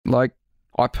Like,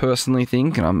 I personally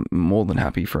think, and I'm more than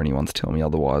happy for anyone to tell me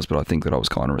otherwise, but I think that I was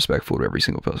kind of respectful to every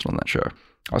single person on that show.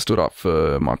 I stood up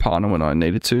for my partner when I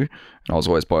needed to, and I was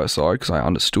always by her side because I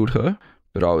understood her,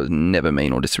 but I was never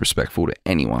mean or disrespectful to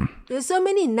anyone. There's so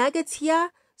many nuggets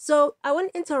here, so I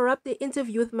won't interrupt the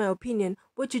interview with my opinion.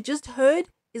 What you just heard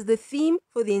is the theme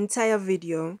for the entire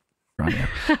video. Right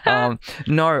now.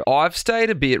 No, I've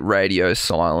stayed a bit radio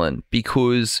silent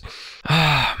because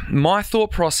my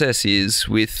thought process is,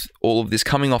 with all of this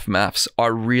coming off Mafs, I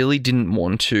really didn't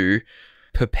want to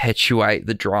perpetuate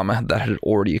the drama that had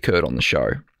already occurred on the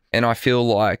show. And I feel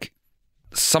like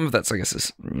some of that's, I guess,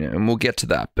 is, and we'll get to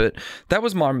that, but that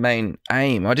was my main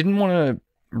aim. I didn't want to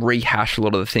rehash a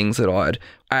lot of the things that I'd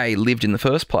lived in the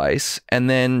first place and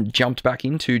then jumped back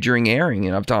into during airing,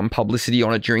 and I've done publicity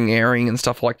on it during airing and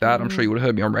stuff like that. I'm sure you would have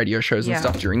heard me on radio shows and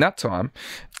stuff during that time.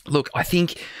 Look, I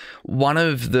think one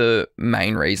of the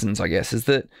main reasons, I guess, is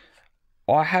that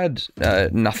I had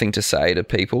nothing to say to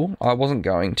people. I wasn't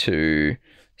going to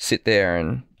sit there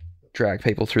and drag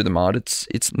people through the mud.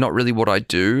 It's not really what I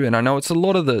do, and I know it's a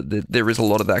lot of there is a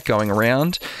lot of that going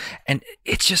around, and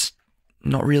it's just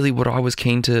not really what I was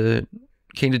keen to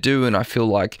do. And I feel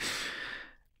like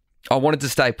I wanted to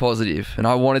stay positive, and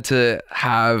I wanted to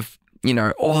have,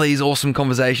 all these awesome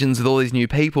conversations with all these new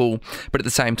people, but at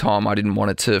the same time, I didn't want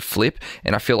it to flip.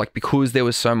 And I feel like because there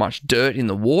was so much dirt in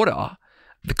the water,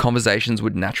 the conversations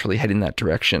would naturally head in that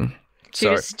direction.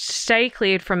 So you just stay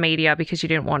cleared from media because you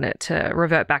didn't want it to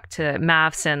revert back to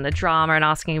Mavs and the drama and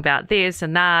asking about this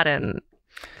and that. And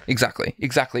Exactly.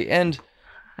 And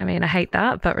I mean, I hate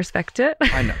that, but respect it.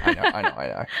 I know.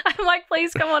 I'm like,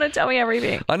 please come on and tell me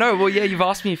everything. I know. Well, yeah, you've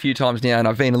asked me a few times now, and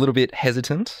I've been a little bit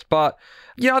hesitant. But,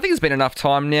 I think it's been enough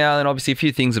time now, and obviously a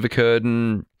few things have occurred,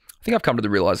 and I think I've come to the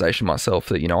realization myself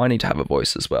that, I need to have a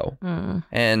voice as well.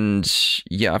 And,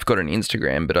 yeah, I've got an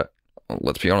Instagram, but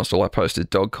let's be honest, all I post is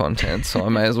dog content, so I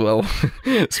may as well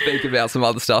speak about some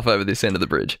other stuff over this end of the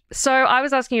bridge. So I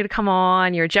was asking you to come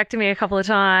on, you rejected me a couple of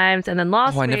times, and then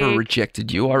last week... I never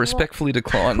rejected you. I respectfully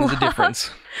declined. There's a difference.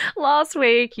 Last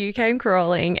week, you came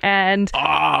crawling and...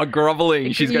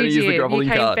 groveling. She's going to use the groveling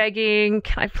card. You came begging,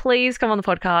 can I please come on the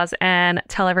podcast and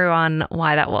tell everyone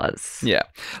why that was? Yeah.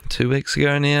 2 weeks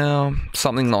ago now,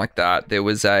 something like that. There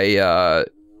was a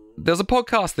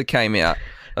podcast that came out.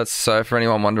 That's so, for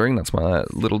anyone wondering, that's my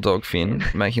little dog Finn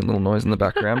making a little noise in the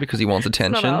background because he wants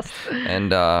attention.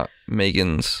 And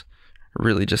Megan's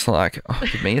really just like,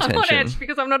 give me attention. I'm on edge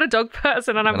because I'm not a dog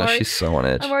person, and she's so on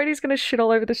edge. I'm worried he's going to shit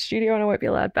all over the studio and I won't be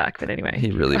allowed back. But anyway,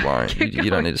 he really won't. You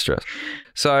don't need to stress.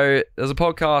 So there's a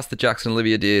podcast that Jackson and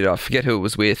Olivia did. I forget who it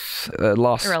was with.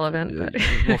 Irrelevant.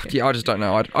 But I just don't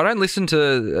know. I don't listen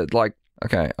to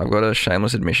Okay, I've got a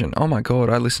shameless admission. Oh my God,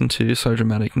 I listen to So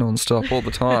Dramatic nonstop all the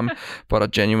time, but I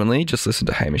genuinely just listen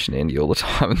to Hamish and Andy all the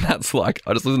time, and that's like,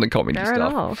 I just listen to comedy Fair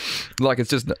stuff. Enough. Like, it's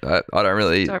just, I don't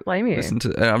really don't blame you. listen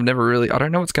to, and I've never really, I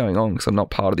don't know what's going on because I'm not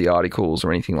part of the articles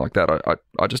or anything like that.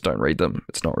 I just don't read them.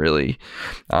 It's not really.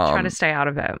 Trying to stay out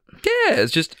of it. Yeah,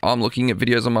 it's just, I'm looking at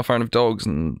videos on my phone of dogs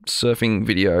and surfing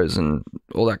videos and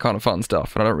all that kind of fun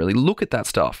stuff, and I don't really look at that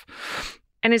stuff.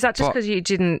 And is that just because you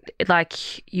didn't,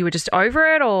 you were just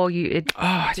over it, or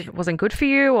it wasn't good for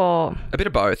you, or? A bit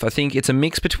of both. I think it's a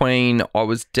mix between, I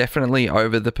was definitely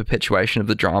over the perpetuation of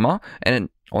the drama, and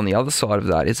on the other side of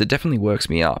that is it definitely works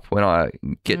me up when I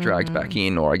get dragged back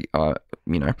in, or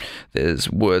there's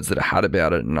words that are had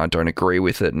about it and I don't agree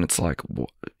with it, and it's like,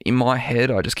 in my head,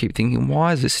 I just keep thinking,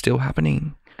 why is this still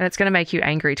happening? And it's going to make you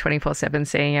angry 24/7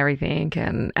 seeing everything.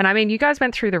 And I mean, you guys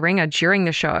went through the ringer during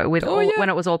the show with when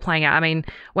it was all playing out. I mean,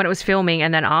 when it was filming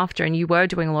and then after, and you were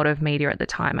doing a lot of media at the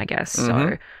time, I guess.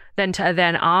 So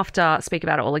then after speak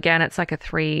about it all again, it's like a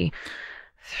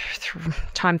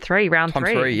round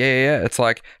three. Yeah. It's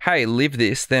like, hey, live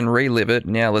this, then relive it.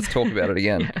 Now let's talk about it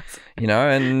again. Yes.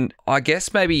 And I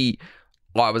guess maybe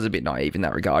I was a bit naive in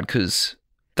that regard because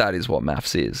that is what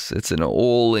Mafs is. It's an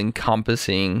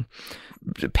all-encompassing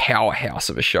powerhouse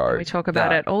of a show. We talk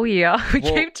about it all year. We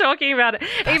keep talking about it.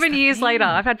 Even years later.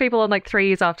 I've had people on 3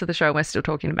 years after the show and we're still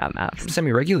talking about Mafs.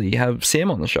 Semi-regularly. You have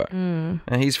Sam on the show. And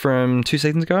he's from 2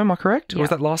 seasons ago, am I correct? Yeah. Or was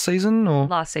that last season? Or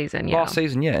Last season, yeah. Last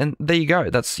season, yeah. And there you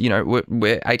go. That's,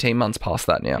 we're 18 months past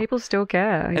that now. People still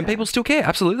care. Yeah. And people still care.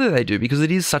 Absolutely they do, because it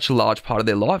is such a large part of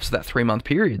their lives, that 3-month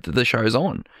period that the show's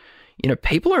on.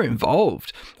 People are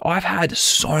involved. I've had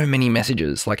so many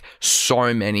messages,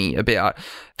 so many about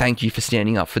thank you for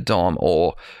standing up for Dom,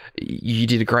 or, you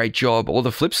did a great job. Or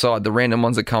the flip side, the random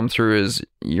ones that come through is,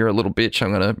 you're a little bitch,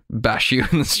 I'm going to bash you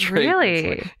in the street.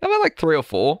 Really? I've had like 3 or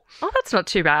 4. Oh, that's not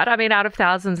too bad. I mean, out of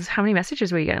thousands, how many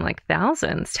messages were you getting? Like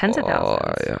thousands, tens of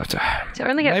thousands. Yeah. To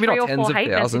only get Maybe 3 not or 4 tens of hate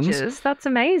thousands. messages, that's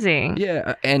amazing.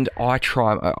 Yeah, and I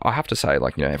have to say,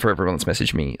 like, for everyone that's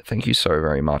messaged me, thank you so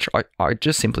very much. I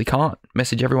just simply can't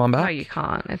message everyone back. No, you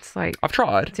can't. It's like, I've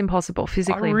tried. it's impossible,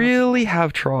 physically I really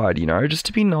have tried, just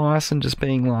to be nice and just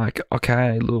being like,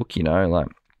 okay, look, like,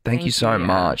 thank you so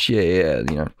much. Yeah,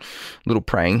 little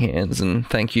praying hands and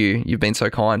thank you. You've been so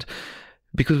kind.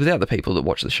 Because without the people that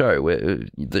watch the show,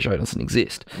 the show doesn't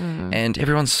exist. And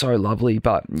everyone's so lovely,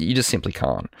 but you just simply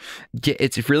can't. Yeah,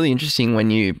 it's really interesting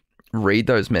when you read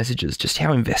those messages, just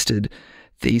how invested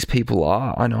these people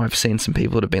are. I know I've seen some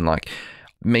people that have been like,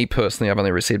 me personally, I've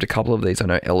only received a couple of these. I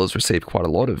know Ella's received quite a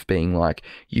lot of being like,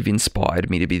 you've inspired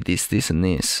me to be this, this, and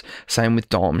this. Same with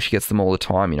Dom. She gets them all the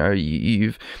time.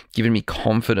 You've given me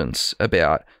confidence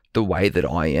about the way that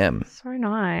I am. So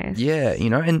nice. Yeah,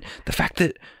 and the fact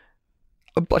that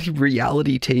a bloody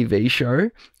reality TV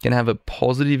show can have a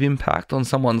positive impact on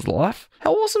someone's life.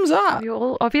 How awesome is that?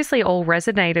 You obviously all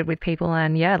resonated with people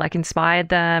and like inspired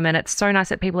them. And it's so nice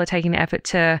that people are taking the effort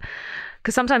to,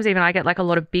 because sometimes even I get like a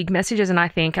lot of big messages and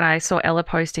I saw Ella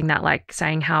posting that, like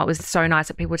saying how it was so nice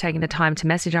that people were taking the time to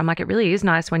message. I'm like, it really is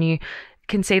nice when you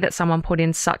can see that someone put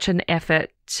in such an effort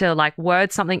to like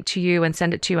word something to you and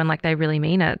send it to you and like they really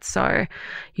mean it. So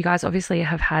you guys obviously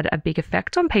have had a big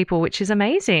effect on people, which is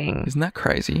amazing. Isn't that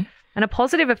crazy? And a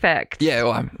positive effect. Yeah,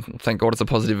 well, thank God it's a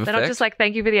positive effect. They're not just like,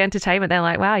 thank you for the entertainment. They're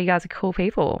like, wow, you guys are cool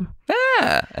people.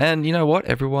 Yeah. And you know what?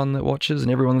 Everyone that watches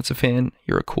and everyone that's a fan,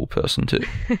 you're a cool person too.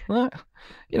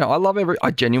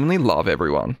 I genuinely love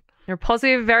everyone. You're a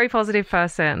positive, very positive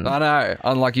person. I know.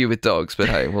 Unlike you with dogs, but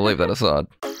hey, we'll leave that aside.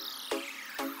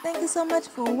 Thank you so much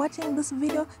for watching this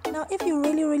video. Now, if you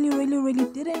really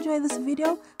did enjoy this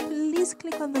video, please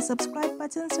click on the subscribe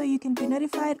button so you can be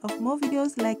notified of more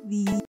videos like these.